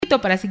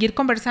ratito para seguir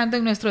conversando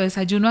en nuestro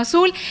Desayuno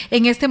Azul.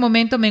 En este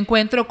momento me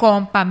encuentro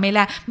con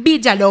Pamela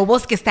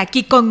Villalobos, que está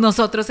aquí con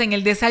nosotros en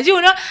el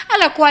desayuno, a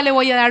la cual le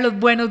voy a dar los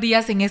buenos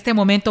días en este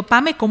momento.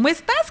 Pame, ¿cómo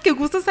estás? Qué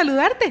gusto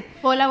saludarte.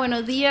 Hola,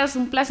 buenos días.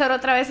 Un placer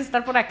otra vez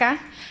estar por acá.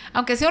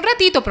 Aunque sea un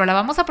ratito, pero la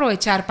vamos a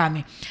aprovechar,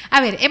 Pame. A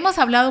ver, hemos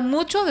hablado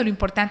mucho de lo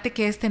importante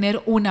que es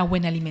tener una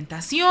buena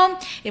alimentación,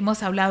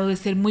 hemos hablado de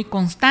ser muy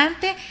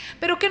constante,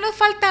 pero ¿qué nos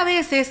falta a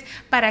veces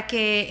para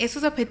que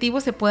esos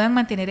objetivos se puedan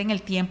mantener en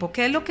el tiempo?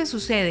 ¿Qué es lo que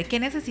sucede? ¿Qué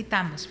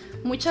necesitamos?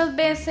 Muchas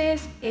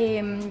veces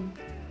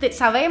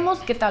sabemos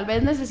que tal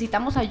vez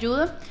necesitamos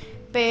ayuda,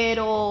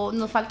 pero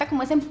nos falta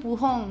como ese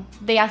empujón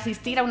de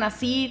asistir a una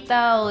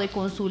cita o de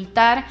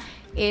consultar.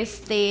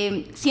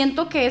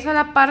 Siento que esa es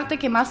la parte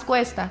que más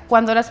cuesta.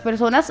 Cuando las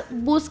personas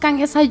buscan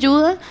esa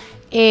ayuda,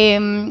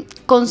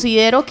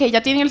 considero que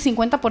ya tienen el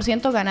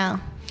 50% ganado.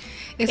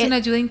 ¿Es una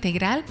ayuda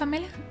integral,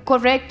 Pamela?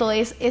 Correcto,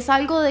 es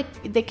algo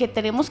de que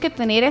tenemos que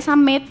tener esa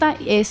meta,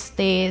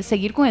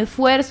 seguir con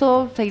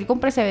esfuerzo, seguir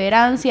con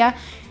perseverancia,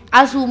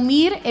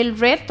 asumir el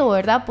reto,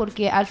 ¿verdad?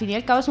 Porque al fin y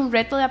al cabo es un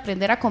reto de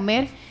aprender a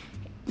comer.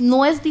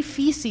 No es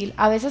difícil,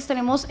 a veces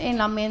tenemos en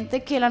la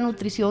mente que la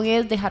nutrición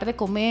es dejar de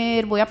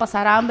comer, voy a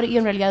pasar hambre, y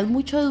en realidad es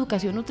mucho de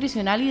educación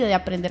nutricional y de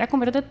aprender a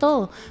comer de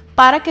todo,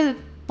 para que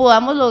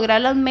podamos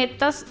lograr las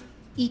metas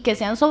y que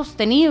sean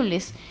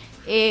sostenibles.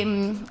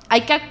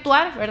 Hay que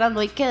actuar, ¿verdad?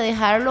 No hay que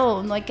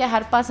dejarlo, no hay que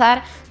dejar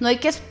pasar, no hay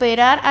que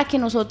esperar a que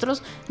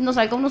nosotros nos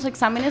salgan unos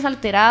exámenes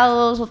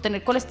alterados o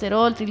tener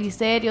colesterol,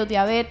 triglicéridos,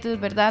 diabetes,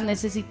 ¿verdad?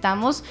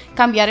 Necesitamos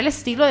cambiar el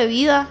estilo de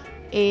vida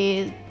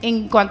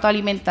en cuanto a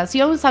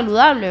alimentación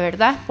saludable,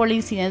 ¿verdad? Por la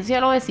incidencia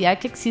de la obesidad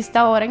que existe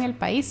ahora en el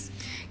país.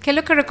 ¿Qué es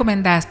lo que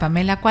recomendás,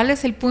 Pamela? ¿Cuál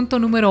es el punto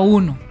número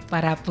 1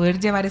 para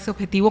poder llevar ese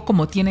objetivo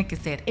como tiene que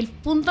ser? El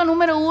punto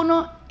número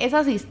 1 es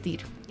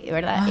asistir,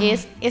 ¿verdad?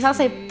 Es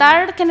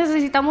aceptar que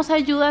necesitamos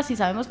ayuda si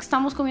sabemos que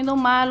estamos comiendo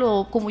mal,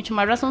 o con mucho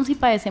más razón si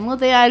padecemos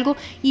de algo,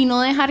 y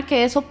no dejar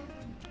que eso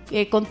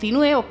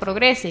continúe o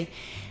progrese.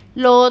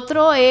 Lo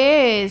otro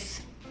es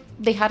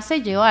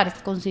dejarse llevar,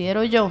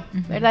 considero yo,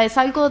 ¿verdad? Es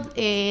algo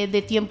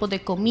de tiempos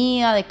de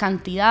comida, de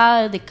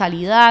cantidad, de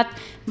calidad,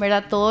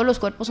 ¿verdad? Todos los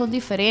cuerpos son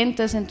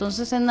diferentes,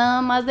 entonces es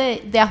nada más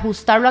de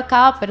ajustarlo a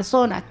cada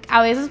persona.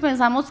 A veces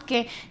pensamos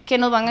que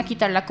nos van a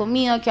quitar la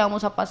comida, que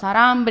vamos a pasar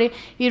hambre,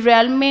 y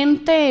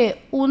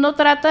realmente uno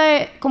trata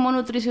como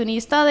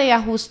nutricionista de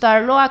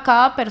ajustarlo a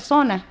cada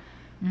persona,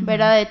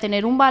 ¿verdad? De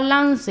tener un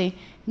balance.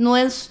 No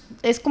es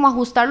como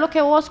ajustar lo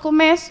que vos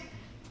comes,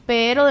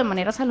 pero de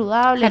manera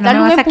saludable. No me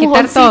vas a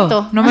quitar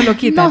todo, no me lo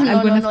quitas.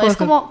 No, es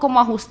como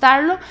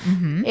ajustarlo.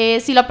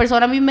 Si la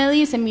persona a mí me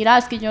dice, mira,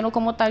 es que yo no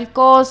como tal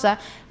cosa,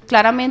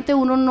 claramente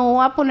uno no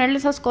va a ponerle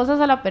esas cosas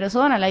a la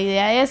persona. La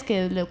idea es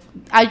que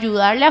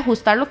ayudarle a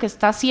ajustar lo que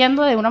está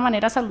haciendo de una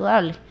manera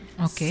saludable,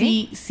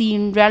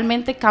 sin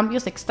realmente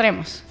cambios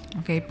extremos.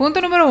 Ok,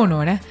 punto número 1,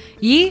 ¿verdad?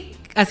 Y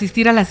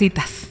asistir a las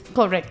citas.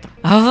 Correcto.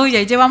 Y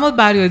ahí llevamos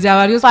varios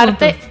puntos.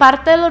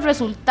 Parte de los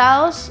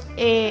resultados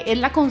es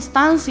la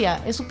constancia,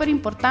 es súper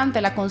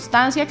importante. La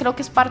constancia creo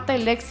que es parte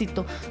del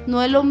éxito.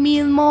 No es lo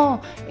mismo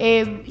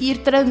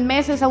ir 3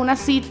 meses a una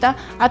cita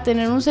a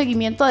tener un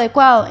seguimiento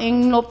adecuado.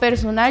 En lo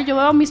personal, yo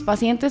veo a mis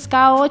pacientes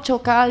cada 8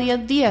 o cada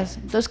 10 días.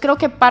 Entonces creo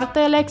que parte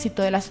del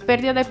éxito de las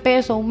pérdidas de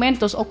peso,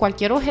 aumentos o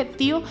cualquier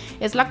objetivo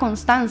es la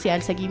constancia,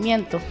 el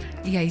seguimiento.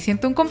 Y ahí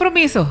siento un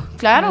compromiso.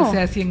 Claro. O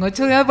sea, si en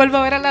 8 días vuelvo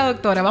a ver a la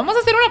doctora. Vamos a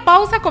hacer una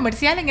pausa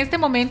comercial en este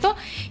momento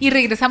y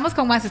regresamos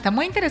con más. Está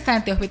muy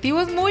interesante,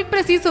 objetivos muy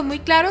precisos, muy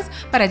claros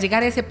para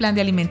llegar a ese plan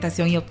de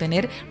alimentación y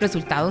obtener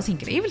resultados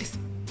increíbles.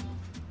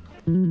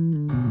 Lo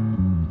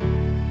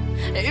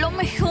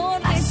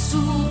mejor de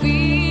su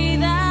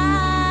vida,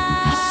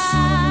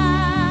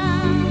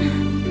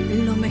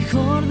 lo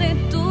mejor de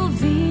tu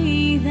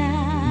vida.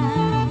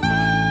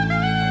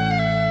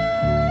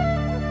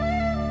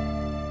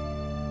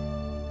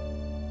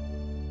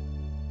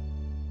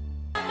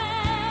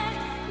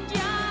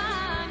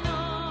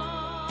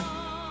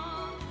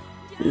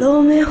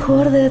 Lo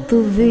mejor de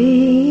tu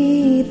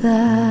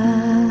vida.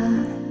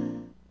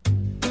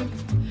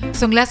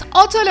 Son las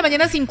 8 de la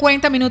mañana,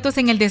 50 minutos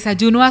en el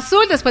Desayuno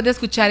Azul. Después de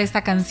escuchar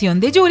esta canción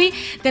de Yuri,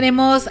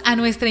 tenemos a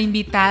nuestra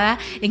invitada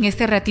en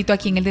este ratito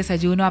aquí en el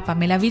desayuno, a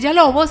Pamela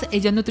Villalobos.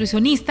 Ella es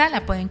nutricionista,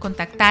 la pueden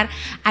contactar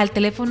al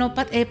teléfono.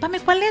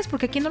 Pame, ¿cuál es?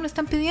 Porque aquí no lo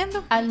están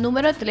pidiendo. Al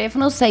número de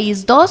teléfono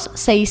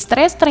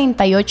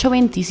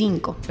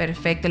 6263-3825.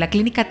 Perfecto, la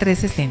clínica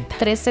 360.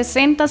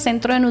 360,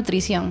 Centro de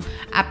Nutrición.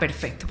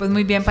 Perfecto, pues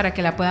muy bien, para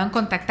que la puedan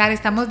contactar.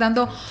 Estamos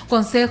dando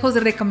consejos,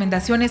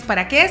 recomendaciones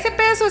para que ese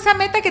peso, esa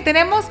meta que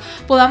tenemos,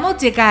 podamos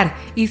llegar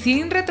y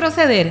sin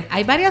retroceder.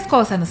 Hay varias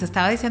cosas, nos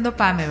estaba diciendo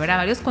Pame, ¿verdad?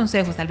 Varios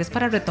consejos, tal vez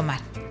para retomar.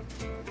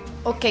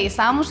 Ok,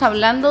 estábamos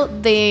hablando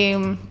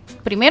de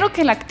primero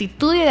que la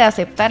actitud y de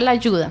aceptar la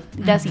ayuda,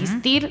 de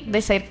asistir,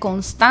 de ser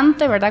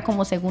constante, ¿verdad?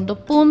 Como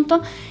segundo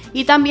punto.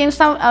 Y también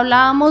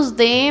hablábamos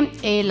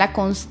de la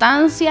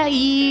constancia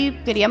y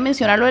quería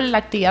mencionarlo de la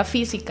actividad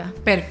física.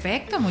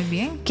 Perfecto, muy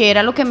bien. Que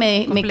era lo que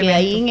me quedé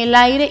ahí en el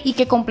aire y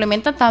que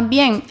complementa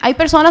también. Hay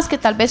personas que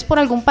tal vez por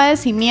algún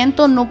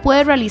padecimiento no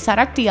pueden realizar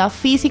actividad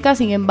física,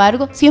 sin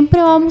embargo,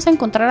 siempre vamos a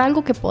encontrar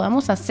algo que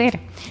podamos hacer.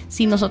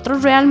 Si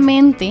nosotros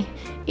realmente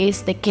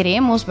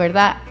queremos,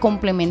 ¿verdad?,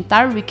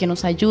 complementarlo y que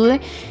nos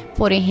ayude,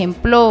 por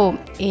ejemplo,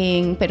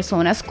 en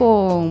personas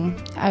con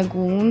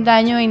algún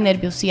daño en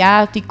nervio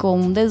ciático,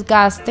 un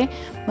desgaste,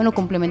 bueno,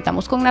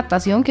 complementamos con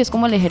natación, que es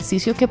como el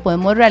ejercicio que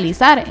podemos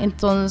realizar.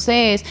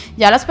 Entonces,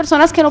 ya las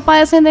personas que no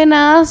padecen de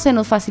nada, se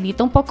nos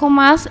facilita un poco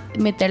más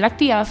meter la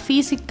actividad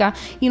física,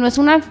 y no es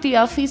una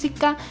actividad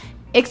física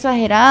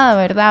exagerada,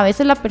 ¿verdad? A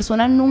veces la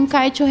persona nunca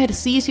ha hecho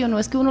ejercicio, no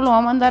es que uno lo va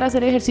a mandar a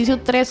hacer ejercicio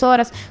 3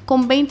 horas,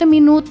 con 20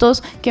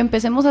 minutos que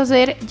empecemos a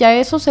hacer, ya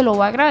eso se lo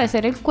va a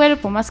agradecer el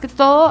cuerpo, más que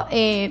todo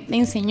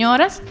en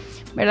señoras,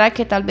 ¿verdad?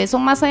 Que tal vez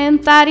son más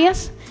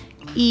sedentarias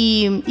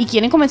y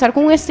quieren comenzar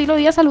con un estilo de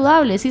vida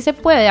saludable. Sí se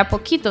puede, a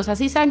poquitos,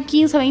 así sean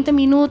 15, 20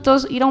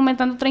 minutos, ir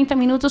aumentando 30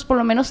 minutos, por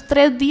lo menos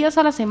 3 días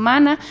a la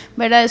semana,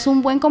 ¿verdad? Es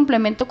un buen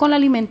complemento con la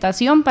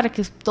alimentación para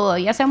que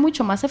todavía sea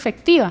mucho más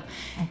efectiva.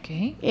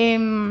 Okay.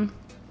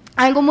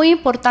 Algo muy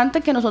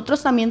importante que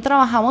nosotros también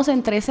trabajamos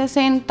en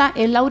 360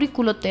 es la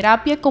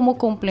auriculoterapia como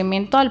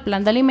complemento al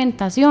plan de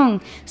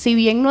alimentación. Si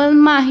bien no es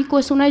mágico,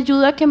 es una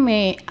ayuda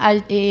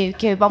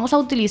que vamos a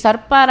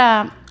utilizar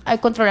para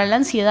controlar la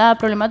ansiedad,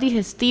 problemas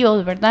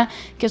digestivos, ¿verdad?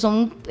 Que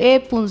son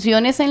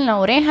punciones en la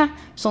oreja,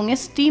 son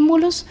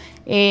estímulos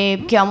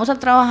que vamos a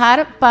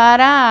trabajar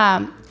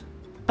para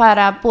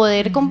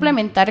poder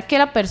complementar que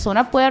la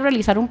persona pueda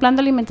realizar un plan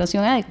de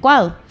alimentación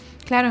adecuado.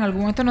 Claro, en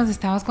algún momento nos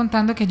estabas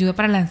contando que ayuda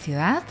para la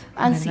ansiedad.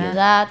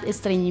 Ansiedad,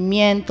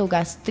 estreñimiento,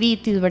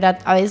 gastritis, ¿verdad?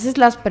 A veces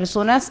las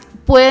personas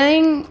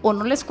pueden o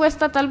no les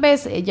cuesta tal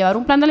vez llevar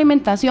un plan de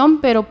alimentación,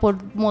 pero por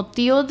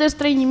motivos de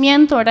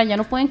estreñimiento, ¿verdad? Ya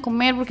no pueden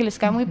comer porque les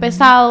cae muy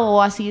pesado,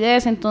 o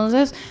acidez,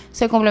 entonces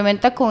se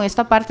complementa con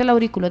esta parte de la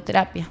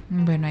auriculoterapia.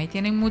 Bueno, ahí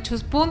tienen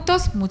muchos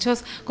puntos,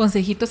 muchos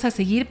consejitos a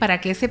seguir para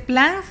que ese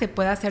plan se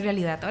pueda hacer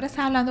realidad. Ahora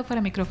estaba hablando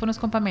fuera de micrófonos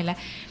con Pamela.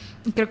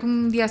 Creo que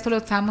un día esto lo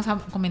estábamos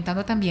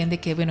comentando también, de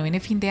que, bueno, viene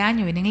fin de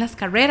año, vienen las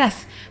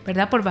carreras,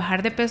 ¿verdad? Por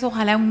bajar de peso,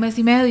 ojalá 1 mes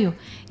y medio,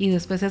 y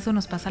después eso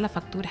nos pasa la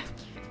factura.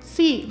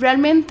 Sí,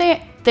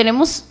 realmente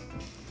tenemos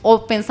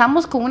o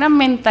pensamos con una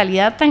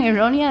mentalidad tan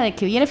errónea de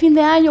que viene fin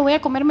de año, voy a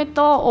comerme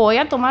todo o voy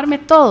a tomarme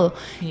todo.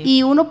 Sí.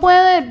 Y uno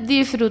puede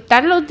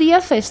disfrutar los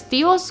días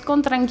festivos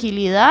con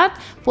tranquilidad,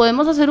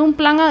 podemos hacer un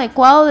plan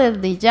adecuado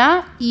desde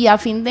ya, y a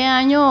fin de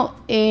año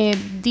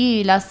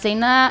la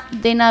cena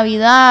de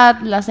Navidad,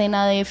 la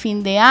cena de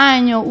fin de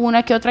año,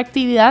 una que otra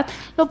actividad,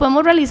 lo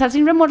podemos realizar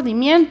sin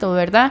remordimiento,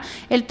 ¿verdad?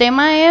 El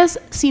tema es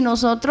si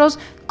nosotros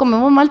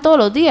comemos mal todos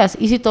los días,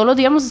 y si todos los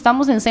días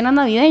estamos en cenas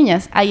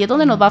navideñas, ahí es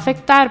donde nos va a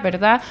afectar,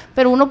 ¿verdad?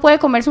 Pero uno puede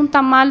comerse un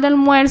tamal de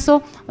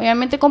almuerzo,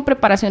 obviamente con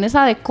preparaciones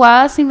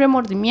adecuadas, sin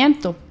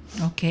remordimiento.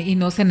 Ok, y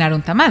no cenar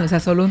un tamal, o sea,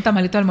 solo un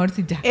tamalito de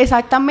almuerzo y ya.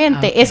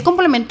 Exactamente, okay. Es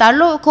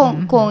complementarlo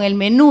con el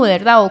menú,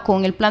 ¿verdad? O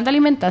con el plan de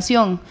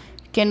alimentación,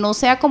 que no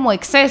sea como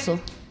exceso.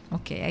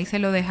 Ok, ahí se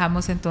lo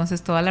dejamos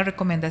entonces, todas las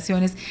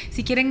recomendaciones.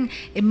 Si quieren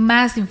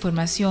más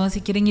información,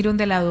 si quieren ir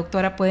donde la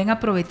doctora, pueden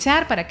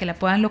aprovechar para que la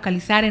puedan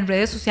localizar. En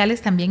redes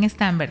sociales también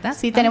están, ¿verdad?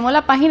 Sí, tenemos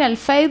la página del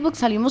Facebook,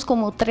 salimos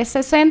como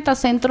 360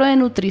 Centro de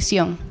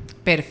Nutrición.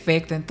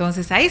 Perfecto,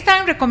 entonces ahí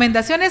están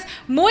recomendaciones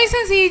muy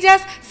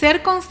sencillas: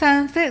 ser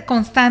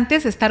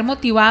constantes, estar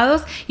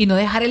motivados y no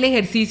dejar el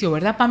ejercicio,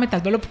 ¿verdad, Pame? Tal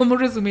vez lo podemos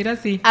resumir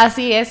así.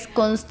 Así es,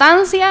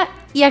 constancia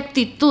y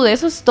actitud,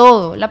 eso es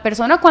todo. La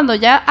persona cuando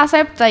ya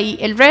acepta y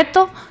el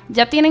reto,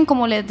 ya tienen,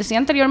 como les decía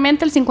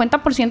anteriormente, el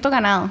 50%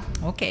 ganado.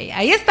 Ok,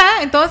 ahí está.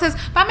 Entonces,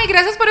 Pame,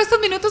 gracias por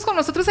estos minutos con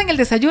nosotros en el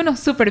desayuno,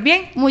 súper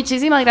bien.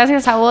 Muchísimas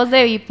gracias a vos,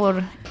 Debbie,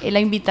 por la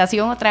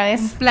invitación otra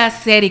vez. Un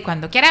placer, y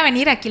cuando quiera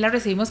venir aquí la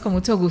recibimos con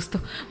mucho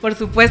gusto. Por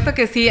supuesto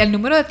que sí. El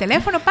número de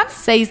teléfono, Pam.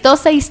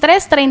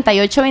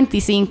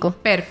 6263-3825.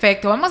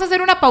 Perfecto, vamos a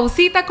hacer una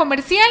pausita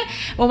comercial,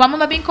 o vamos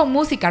más bien con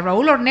música.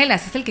 Raúl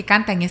Ornelas es el que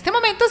canta en este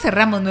momento.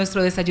 Cerramos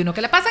nuestro desayuno.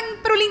 Que la pasan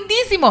pero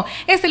lindísimo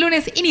este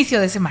lunes, inicio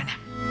de semana.